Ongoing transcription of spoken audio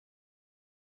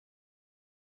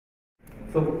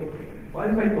So what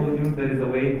if I told you there is a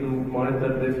way to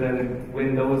monitor different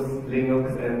Windows,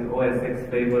 Linux, and OS X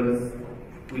flavors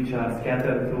which are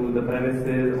scattered through the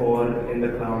premises or in the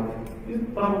cloud?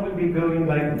 You'd probably be going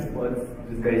like, what's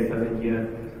this guy selling here?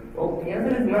 Well, the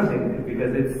answer is nothing,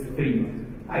 because it's free.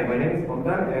 Hi, my name is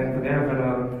Bogdan, and today I'm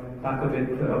gonna talk a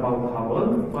bit about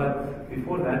Hubble, but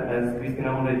before that, as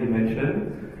Christina already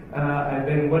mentioned, I've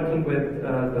been working with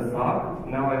the SOC.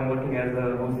 Now I'm working as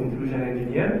a host intrusion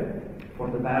engineer for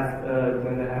the past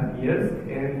 2.5 years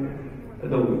in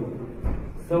Adobe.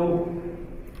 So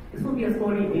this will be a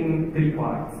story in 3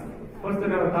 parts. First, we're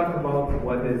going to talk about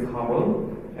what is Hubble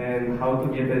and how to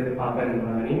get it up and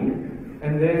running,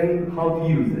 and then how to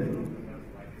use it.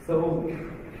 So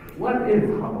what is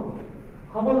Hubble?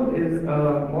 Hubble is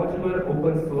a modular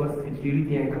open source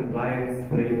security and compliance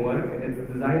framework. It's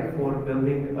designed for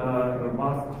building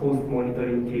robust host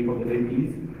monitoring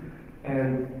capabilities,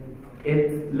 and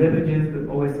it leverages the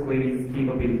OS queries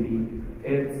capability.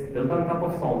 It's built on top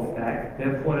of SaltStack,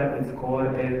 therefore at its core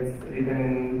it's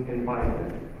written in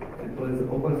Python. It was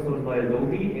open sourced by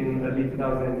Adobe in early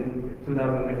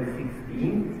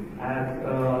 2016 at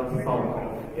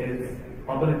SaltConf. It's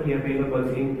publicly available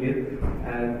in Git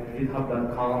at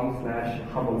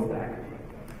github.com/HubbleStack.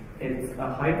 It's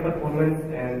a high performance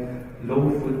and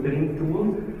low footprint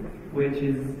tool, which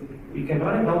is, you can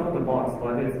run it out of the box,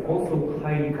 but it's also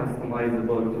highly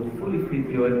customizable to fully fit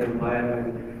your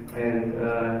environment and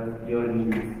your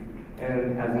needs.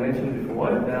 And as mentioned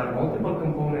before, there are multiple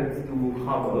components to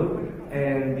Hubble,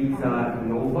 and these are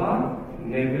Nova,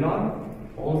 Nebula,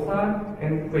 Pulsar,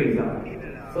 and Quasar.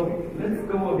 So let's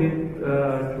go a bit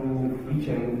through each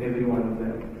and every one of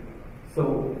them.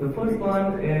 So the first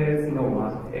one is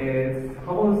Nova. It's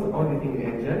Hubble's auditing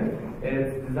engine.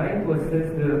 It's designed to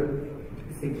assess the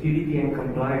security and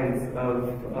compliance of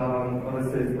a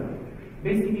system.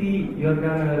 Basically, you're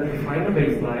gonna define a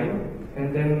baseline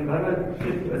and then run a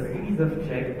series of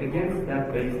checks against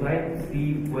that baseline to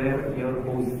see where your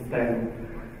hosts stand.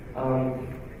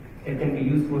 It can be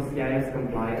used for CIS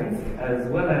compliance as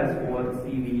well as for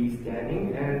CVE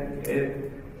scanning, and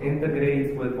it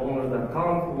integrates with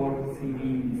owners.com for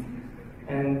CVEs.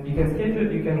 And you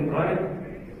can run it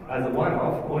as a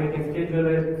one-off, or you can schedule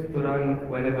it to run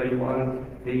whenever you want,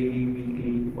 daily,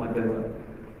 weekly, whatever.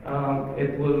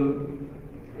 It will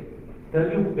tell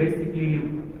you basically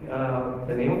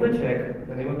the name of the check,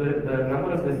 the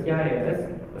number of the CIS,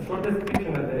 a short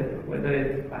description of it, whether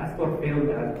it passed or failed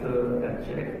that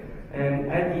check,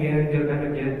 and at the end you're going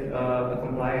to get a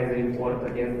compliance report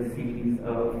against the series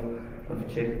of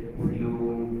checks you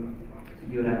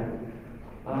ran.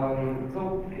 So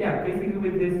yeah, basically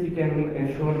with this you can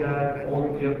ensure that all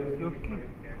of your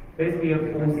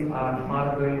hosts are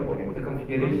hardened, or the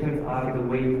configurations are the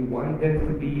way you want them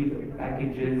to be, the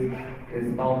packages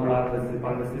installed on the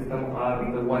system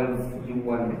are the ones you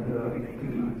want to be.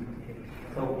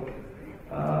 So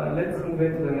let's move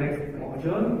into the next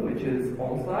module, which is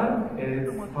Pulsar.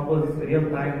 It's Hubble's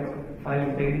real-time file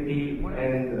integrity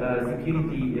and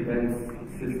security events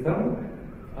system.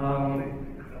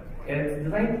 It's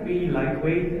designed to be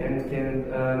lightweight and can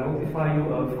notify you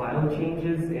of file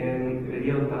changes in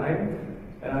real time.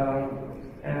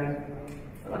 And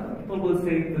a lot of people will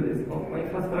say to this, oh, my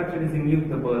infrastructure is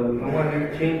immutable, no one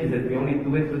changes it, we only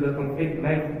do it through the config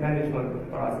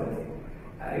management process.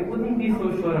 I wouldn't be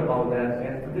so sure about that,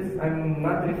 and to this I'm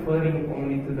not referring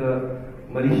only to the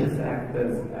malicious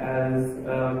actors, as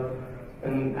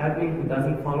an admin who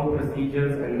doesn't follow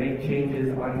procedures and make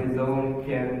changes on his own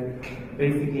can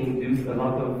basically induce a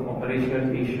lot of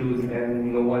operational issues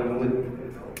and no one would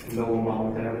know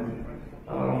about them.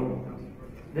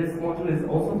 This module is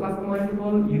also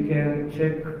customizable. You can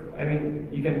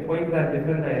you can point at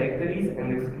different directories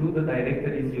and exclude the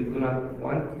directories you do not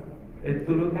want it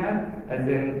to look at, as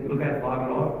in look at var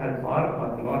log at var,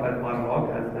 but not at var log,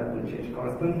 as that will change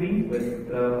constantly with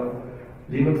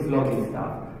Linux logging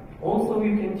stuff. Also,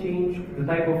 you can change the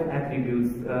type of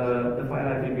attributes, the file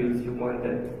attributes you want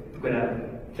it to grab.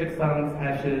 Checksums,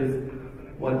 hashes,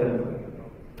 whatever.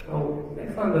 So,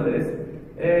 next on the list,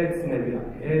 it's Nebula.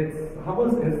 It's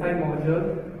Hubble's inside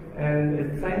module, and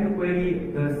it's designed to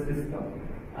query the system.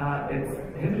 It's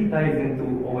heavily ties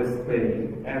into OS Query.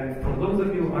 And for those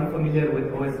of you unfamiliar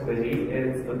with OS Query,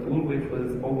 it's a tool which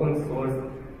was open sourced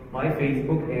by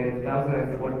Facebook in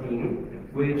 2014,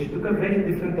 which took a very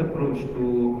different approach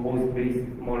to host-based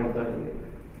monitoring.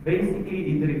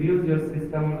 Basically, it reviews your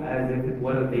system as if it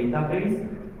were a database,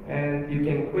 and you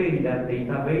can query that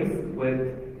database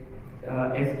with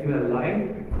SQLite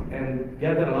and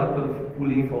gather a lot of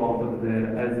cool info out of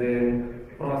there, as in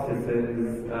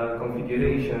processes,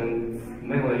 configurations,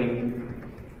 memory,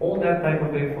 all that type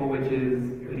of info which is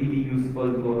really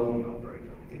useful to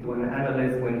an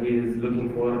analyst when he is looking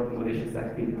for malicious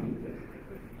activity.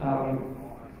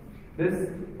 This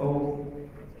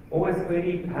OS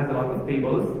query has a lot of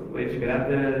tables which grab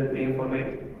the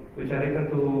information, which are written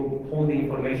to hold the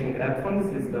information grabbed from the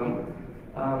system.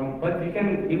 But you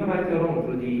can even write your own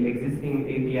through the existing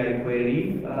API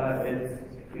query.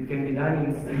 It can be done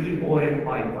in C or in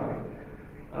Python.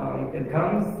 It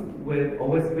comes with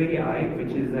OS Query I,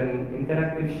 which is an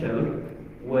interactive shell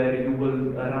where you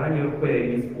will run your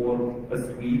queries for a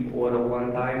sweep or a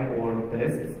one-time or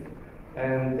tests.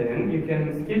 And then you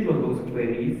can schedule those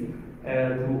queries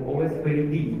through OS Query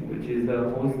D, which is the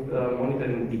host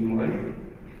monitoring daemon.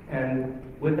 And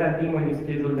with that daemon, you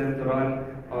schedule them to run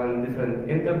on different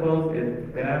intervals.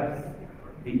 It grabs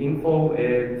the info,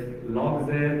 it logs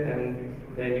it, and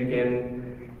then you can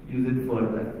use it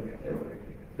further.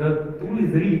 The tool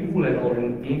is really cool and all,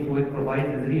 and the info it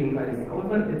provides is really nice.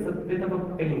 However, it's a bit of a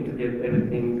pain to get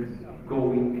everything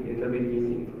going in the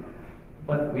beginning.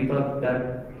 But we thought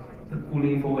that the cool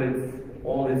info is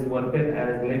worth it,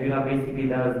 as Nebula basically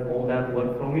does all that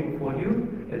work for you.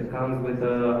 It comes with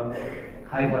a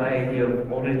high variety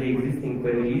of already existing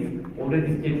queries,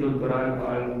 already scheduled to run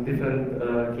on different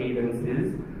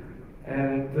cadences.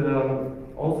 And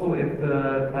also it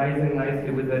ties in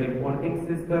nicely with the reporting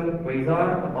system,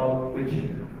 Quasar, about which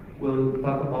we'll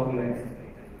talk about next.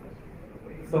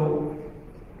 So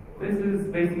this is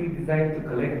basically designed to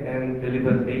collect and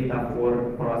deliver data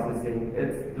for processing.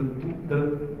 It's the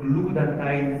glue that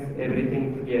ties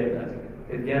everything together.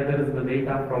 It gathers the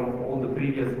data from all the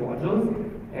previous modules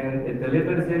and it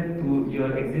delivers it to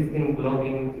your existing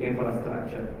logging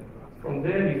infrastructure. From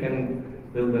there you can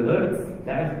build alerts,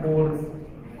 dashboards,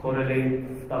 correlate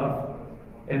stuff,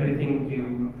 everything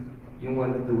you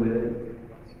want to do with it.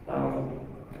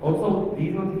 Also,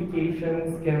 these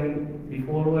notifications can be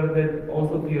forwarded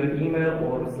also to your email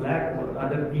or Slack or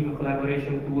other team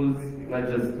collaboration tools, not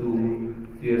just to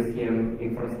your CM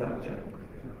infrastructure.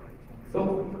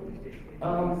 So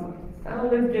now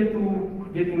let's get to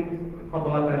getting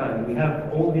Hubble up and running. We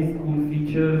have all these cool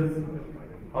features.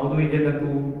 How do we get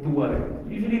them to work?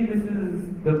 Usually this is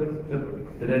the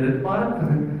dreaded part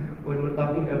when we're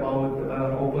talking about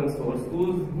open source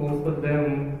tools. Most of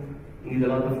them need a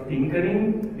lot of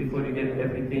tinkering before you get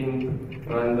everything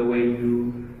run the way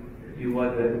you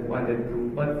want it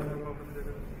to. But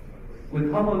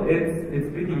with Hubble, it's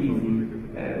pretty easy.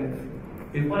 And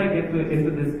before I get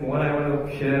into this more, I want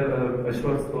to share a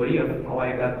short story of how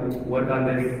I got to work on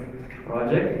this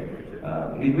project.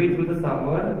 Midway through the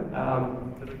summer,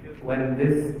 when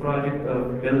this project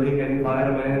of building an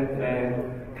environment and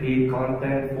create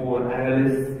content for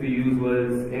analysts to use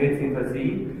was in its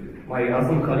infancy, my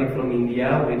awesome colleague from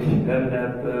India, which done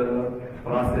that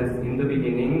process in the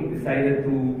beginning, decided to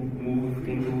move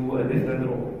into a different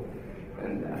role.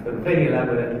 And after a very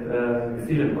elaborate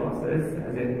decision process,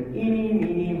 as in eeny,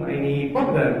 meeny, miny,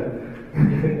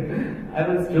 popcorn, I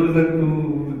was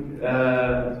chosen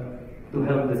to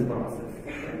help this process.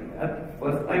 And at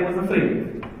first, I was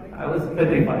afraid. I was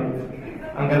petrified.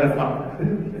 I'm gonna stop.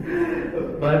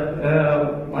 But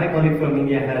my colleague from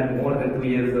India had more than 2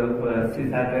 years of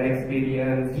sysadmin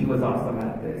experience. She was awesome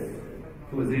at this.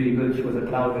 She was really good. She was a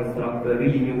cloud instructor,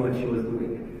 really knew what she was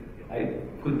doing. I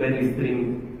could barely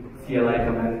string CLI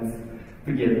commands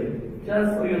together.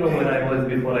 Just so you know where I was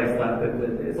before I started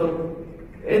with this. So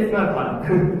it's not hard.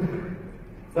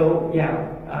 So yeah,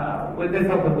 with this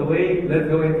out of the way, let's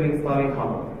go into installing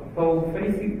Hubble. So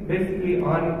basically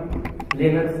on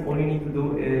Linux, all you need to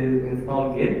do is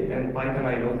install Git and Python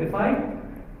iNotify.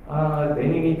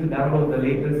 Then you need to download the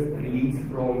latest release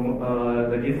from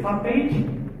the GitHub page,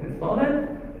 install it,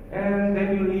 and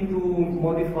then you need to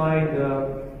modify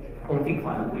the config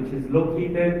file, which is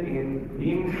located in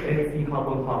bin etc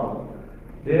hubble hub.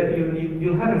 There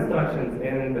you'll have instructions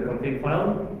in the config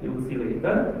file, you will see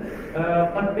later.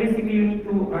 But basically you need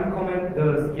to uncomment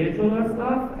the scheduler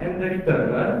stuff and the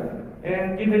returner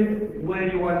and give it where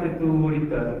you want it to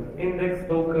return. Index,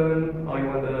 token, how you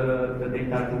want the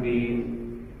data to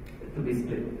be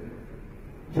split.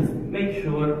 Just make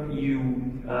sure you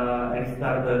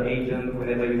restart the agent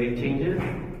whenever you make changes.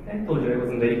 I told you I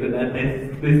wasn't very good at this.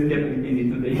 This kept me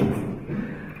busy today.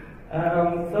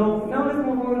 So now let's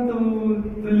move on to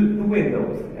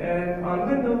Windows. And on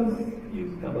Windows,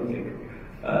 you double check.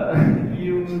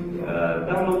 You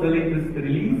download the latest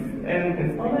release and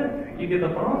install it. You get a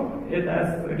prompt. It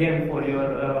asks again for your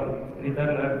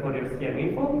returner for your CM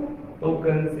info,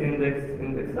 tokens, index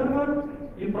server.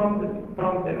 You prompt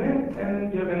them in,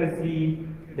 and you're going to see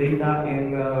data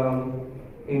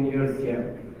in your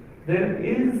CM. There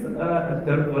is a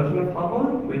third version of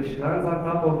Hubble, which runs on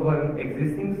top of an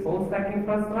existing full stack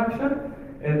infrastructure.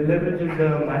 It leverages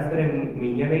the master and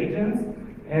minion agents,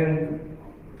 and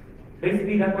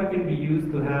basically that one can be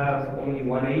used to have only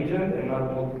one agent and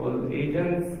not multiple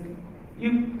agents.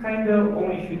 You kind of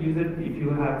only should use it if you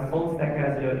have full stack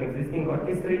as your existing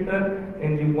orchestrator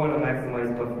and you want to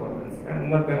maximize performance.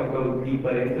 I'm not going to go deeper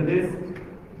into this,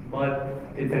 but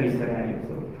it's an scenario,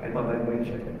 so I thought I'd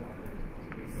mention it.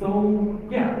 So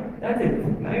yeah, that's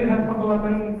it. Now you have Hubble up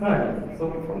and running.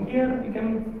 So from here, you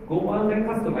can go wild and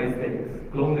customize things.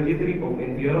 Clone the Git repo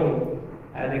into your own.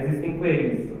 Add existing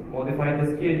queries. Modify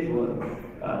the schedule.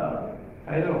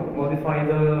 I don't know, modify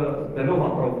the Nova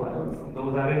profiles.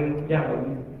 Those are in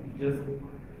YAML. Just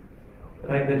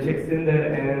write the checks in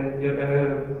there and you're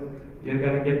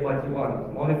gonna get what you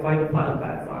want. Modify the file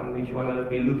paths on which you wanna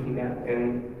be looking at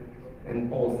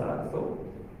and all that. So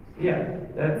yeah,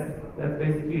 that's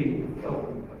basically it.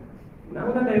 So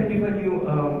now that I've given you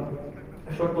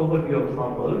a short overview of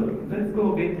Hubble, let's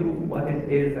go a bit through what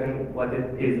it is and what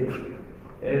it isn't.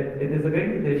 It is a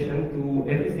great addition to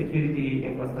every security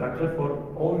infrastructure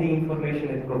for all the information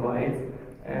it provides,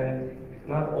 and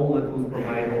not all the tools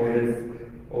provide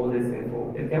all this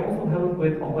info. It can also help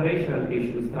with operational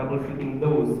issues, troubleshooting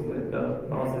those with the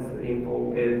process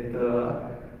info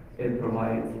it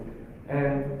provides.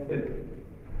 And it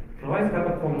provides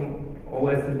backup from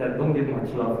OSs that don't get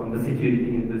much love from the security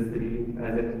industry,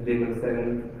 as in Linux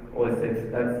and OS X.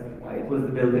 That's why it was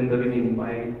built in the beginning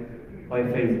by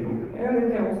Facebook. And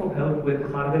it can also help with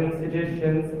hardening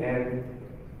suggestions and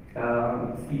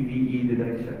CVE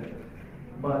detection.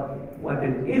 But what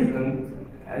it isn't,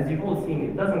 as you've all seen,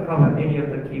 it doesn't cover any of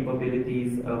the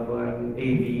capabilities of an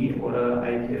AV or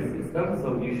an IPS system,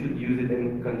 so you should use it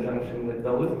in conjunction with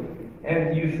those.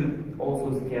 And you should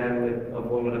also scan with a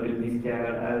vulnerability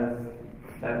scanner,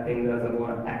 as that thing doesn't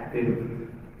want active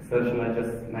assertion that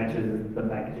just matches the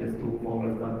packages to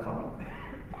vulnerable.com.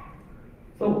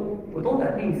 So, with all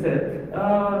that being said,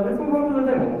 let's move on to the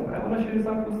demo. I want to show you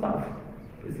some cool stuff.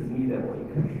 This is me demoing.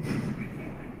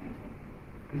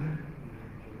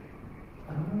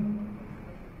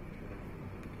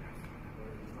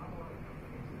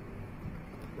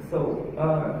 So,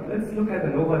 let's look at the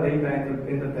Nova data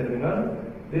in the terminal.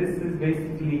 This is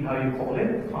basically how you call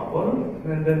it, Hubble,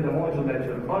 and then the module that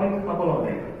you're calling, Hubble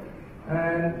Audit.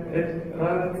 And it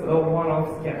runs a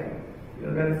one-off scan.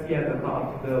 You're going to see at the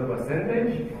top the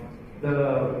percentage,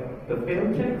 the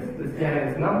failed checks, the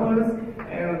CIS numbers,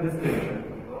 and a description,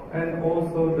 and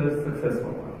also the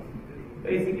successful ones.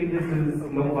 Basically, this is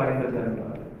Nova in the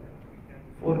terminal.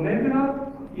 For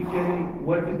Nebula, you can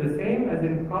work with the same as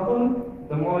in Hubble,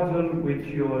 the module which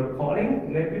you're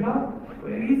calling, Nebula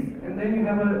queries, and then you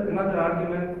have another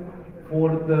argument for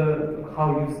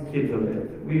how you schedule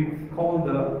it. We've called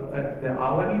the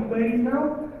hourly queries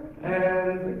now.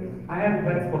 And I have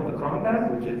events for the cron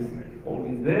tab, which is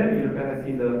always there. You're going to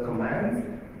see the commands,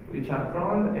 which are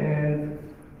cron, and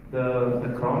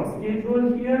the cron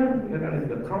schedule here. You're going to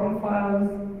see the cron files,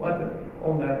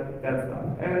 all that stuff.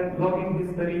 And login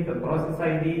history, the process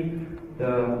ID,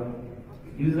 the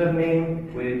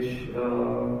username,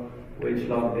 which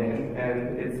logged in,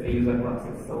 and it's a user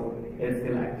process, so it's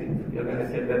still active. You're going to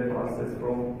set that process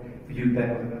from view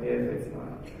 10 if it's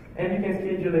not. And you can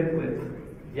schedule it with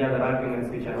the other arguments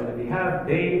which I already have,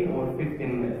 day or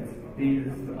 15 minutes.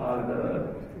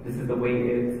 This is the way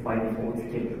it's by default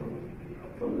scheduled.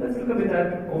 So let's look a bit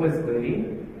at OS query.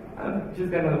 I'm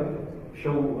just gonna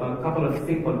show a couple of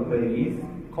simple queries.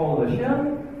 Call the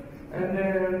shell, and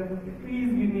then please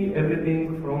give me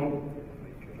everything from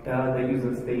the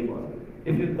user's table.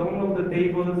 If you don't know the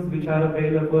tables which are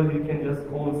available, you can just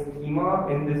call schema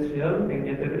in this shell and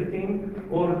get everything,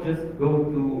 or just go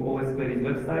to OS Query's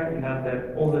website and have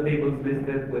all the tables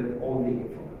listed with all the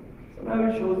info. So now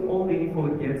it shows all the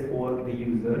info it gets for the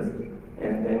users,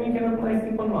 and then you can apply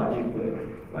simple logic to it.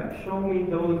 Like, show me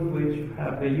those which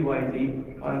have the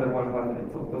UID under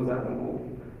 100, so those are the more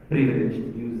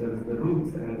privileged users, the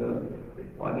roots and the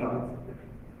whatnot.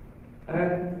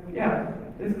 And yeah,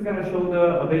 this is going to show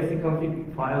a basic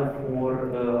config file for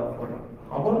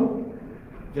Hubble,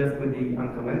 just with the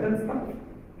uncommented stuff.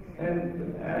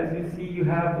 And as you see, you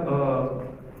have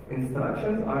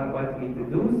instructions on what you need to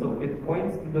do. So it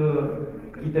points to the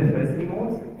GitFS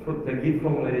remote, the Git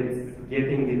from where it's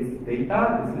getting its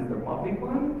data. This is the public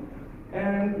one.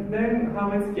 And then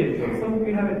how it's scheduled. So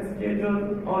we have it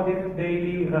scheduled, audit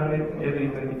daily, run it every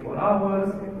 24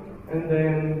 hours. And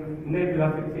then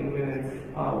Nebula 15 minutes,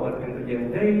 hour, and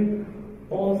again day.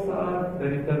 Also, the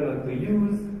returner to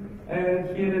use,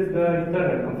 And here is the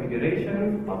returner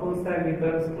configuration, bubble stack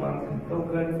returns, Splunk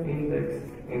tokens,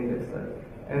 indexer.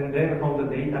 And then how the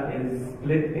data is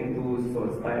split into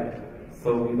source type,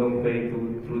 so we don't pay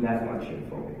through that much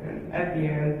info. And at the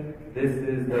end, this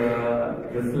is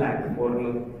the Slack for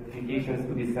notifications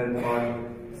to be sent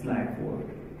on Slack for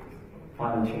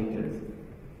file changes.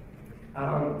 So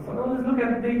now let's look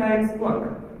at data in Splunk,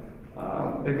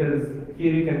 because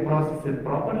here you can process it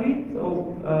properly.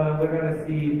 So we're going to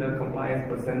see the compliance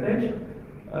percentage.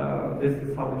 This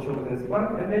is how it shows in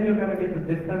Splunk, and then you're going to get a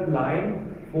different line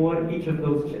for each of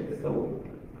those checks. So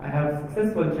I have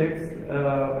successful checks.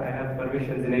 I have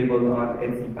permissions enabled on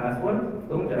Etsy password.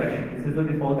 Don't judge. This is the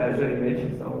default Azure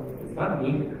image, so it's not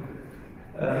me.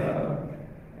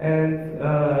 And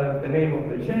the name of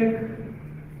the check,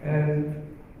 and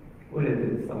what it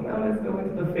is. So now let's go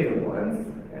into the failed ones.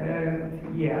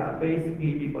 And yeah,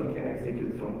 basically people can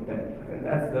execute from that. And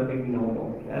that's the big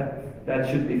no-no. That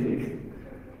should be fixed.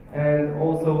 And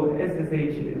also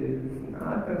SSH is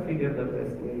not configured the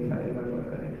best way, if I remember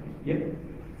correctly. Yep.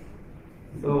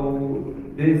 So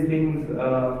these things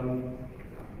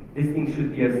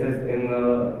should be assessed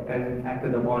and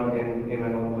acted upon in a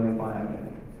normal environment.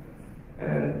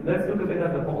 And let's look a bit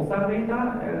at the Pulsar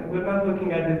data, and we're not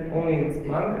looking at it only in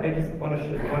Splunk. I just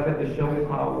wanted to show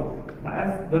how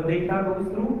fast the data goes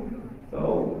through.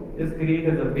 So just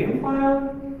created a bin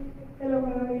file. Hello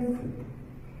guys.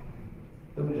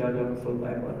 Don't judge, I'm so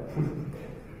backward.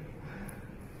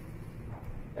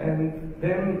 And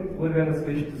then we're going to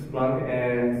switch to Splunk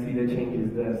and see the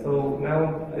changes there. So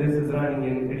now this is running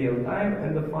in real time,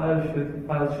 and the file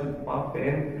should pop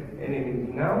in any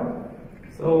minute now.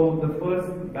 So the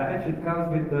first batch, it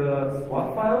comes with the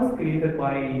swap files created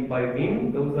by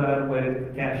Vim. Those are where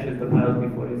it caches the files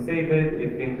before you save it.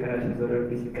 If Vim crashes or a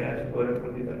PC crashes or a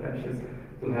computer crashes,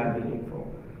 to have the info.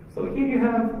 So here you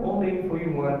have all the info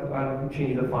you want on who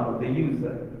changed the file: the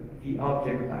user, the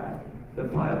object path, the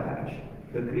file hash,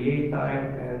 the create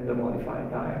time and the modify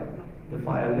time, the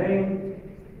file name.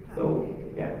 So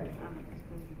yeah.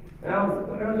 Now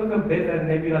we're going to look a bit at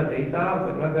Nebula data,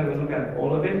 but we're not going to look at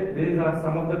all of it. These are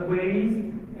some of the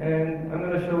queries, and I'm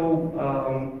going to show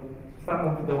some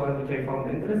of the ones which I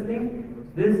found interesting.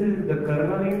 This is the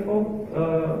kernel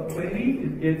info query.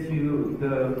 It gives you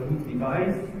the boot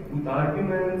device, boot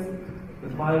arguments, the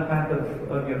file path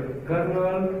of your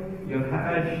kernel, your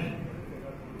hash,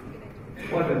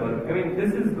 whatever. I mean,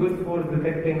 this is good for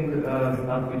detecting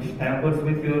stuff which tampers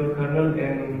with your kernel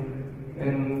in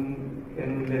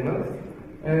Linux.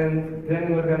 And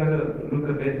then we're going to look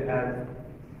a bit at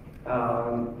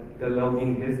the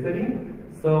login history.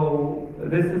 So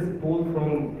this is pulled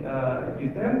from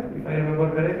DefCamp, if I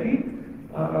remember correctly.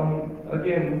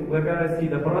 Again, we're going to see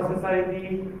the process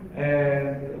ID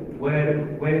and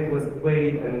when it was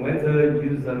queried and when the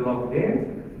user logged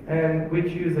in, and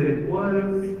which user it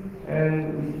was,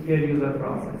 and here user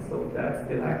process. So that's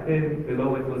still active.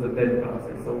 Below it was a dead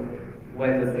process. So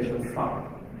when the session stopped.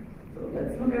 So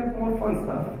let's look at more fun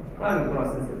stuff. Running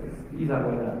processes. These are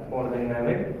more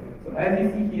dynamic. So as you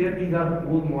see here, these are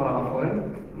pulled more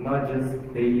often, not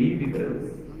just daily, because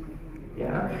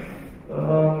yeah.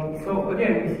 So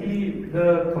again, we see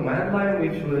the command line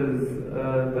which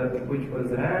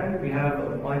was ran. We have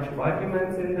a bunch of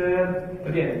arguments in there.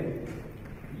 Again,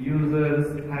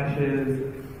 users,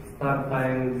 hashes, start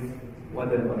times,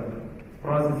 whatever.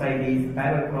 Process IDs,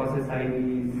 parent process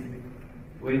IDs,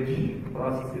 which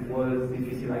process it was.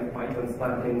 If you see like Python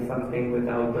starting something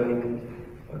without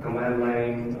a command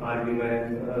line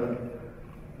argument,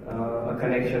 a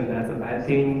connection, that's a bad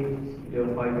thing. Your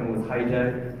Python was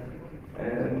hijacked.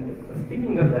 And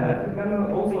speaking of that, we're going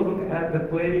to also look at the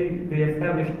query, the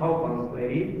established outbound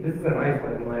query. This is a nice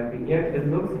one in my opinion. It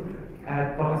looks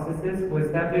at processes who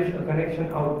establish a connection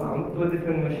outbound to a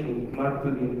different machine, not to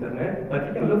the internet, but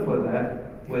you can look for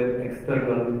that with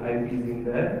external IPs in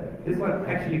there. This one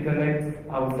actually connects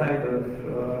outside of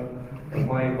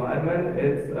my environment.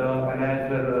 It's an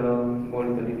Azure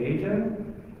monitoring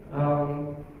agent.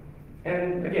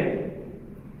 And again,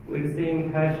 we're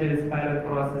seeing hashes, parent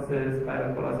processes,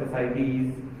 parent process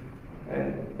IDs,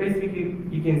 and basically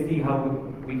you can see how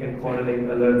we can correlate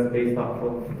alerts based off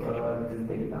of this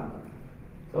data.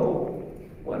 So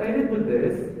what I did with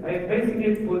this, I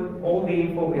basically put all the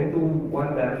info into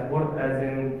one dashboard, as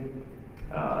in,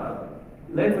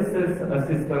 let's assess a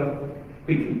system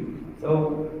quickly.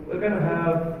 So we're going to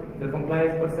have the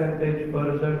compliance percentage,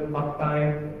 version,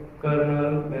 uptime,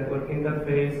 kernel, network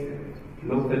interface,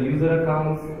 local user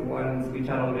accounts, the ones which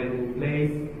are already in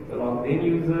place, the logged in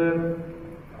user,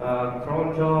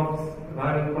 cron jobs,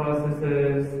 running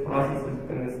processes, processes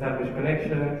with an established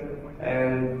connection,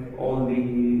 and all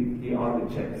the audit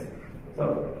checks.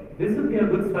 So this would be a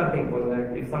good starting point.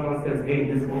 Like if someone says,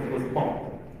 hey, this host was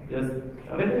popped, just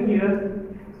shove it in here,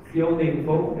 see all the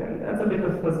info, and that's a bit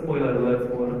of a spoiler alert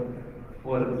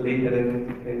for later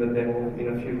in the demo in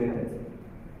a few minutes.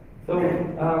 So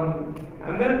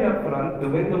I'm going to be upfront. The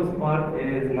Windows part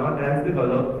is not as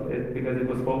developed because it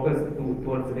was focused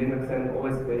towards Linux and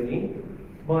OS training.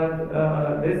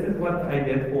 But this is what I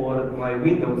did for my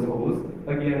Windows host.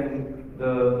 Again,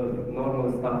 the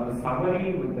normal stuff, the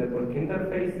summary with network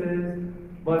interfaces,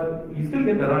 but you still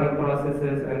get the running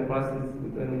processes and processes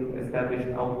with an established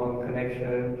outbound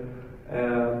connection,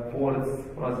 ports,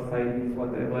 process IDs,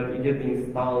 whatever. You get the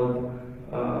installed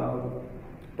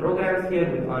programs here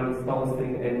with uninstall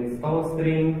string and install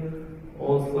string,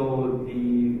 also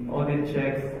the audit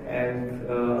checks and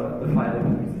the file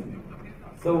events.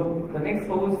 So the next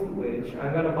host, which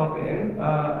I'm going to pop in,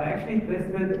 I actually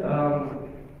tested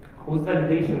host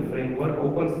validation framework,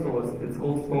 open source. It's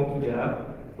called Smoky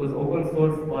Jab. It was open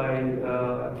sourced by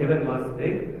Kevin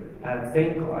Lustig at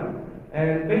SaintCon.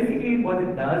 And basically what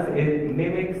it does, it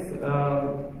mimics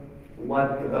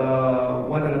what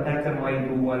an attacker might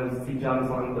do once he jumps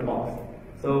on the box.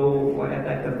 So one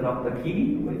attacker dropped the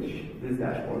key, which this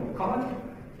dashboard caught.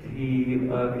 He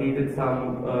created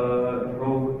some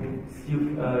rogue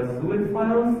suite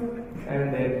files,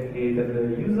 and then created a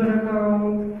user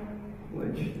account,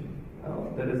 which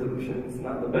the resolution is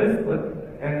not the best,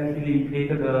 and he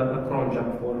created a cron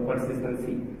job for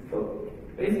persistency. So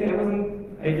basically,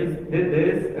 I just did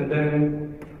this and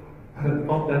then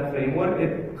popped that framework.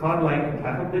 It caught like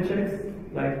half of the checks,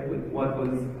 like with what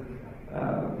was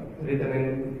written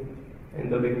in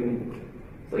the beginning.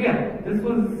 So yeah, this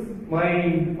was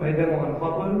my demo on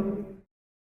Hopper.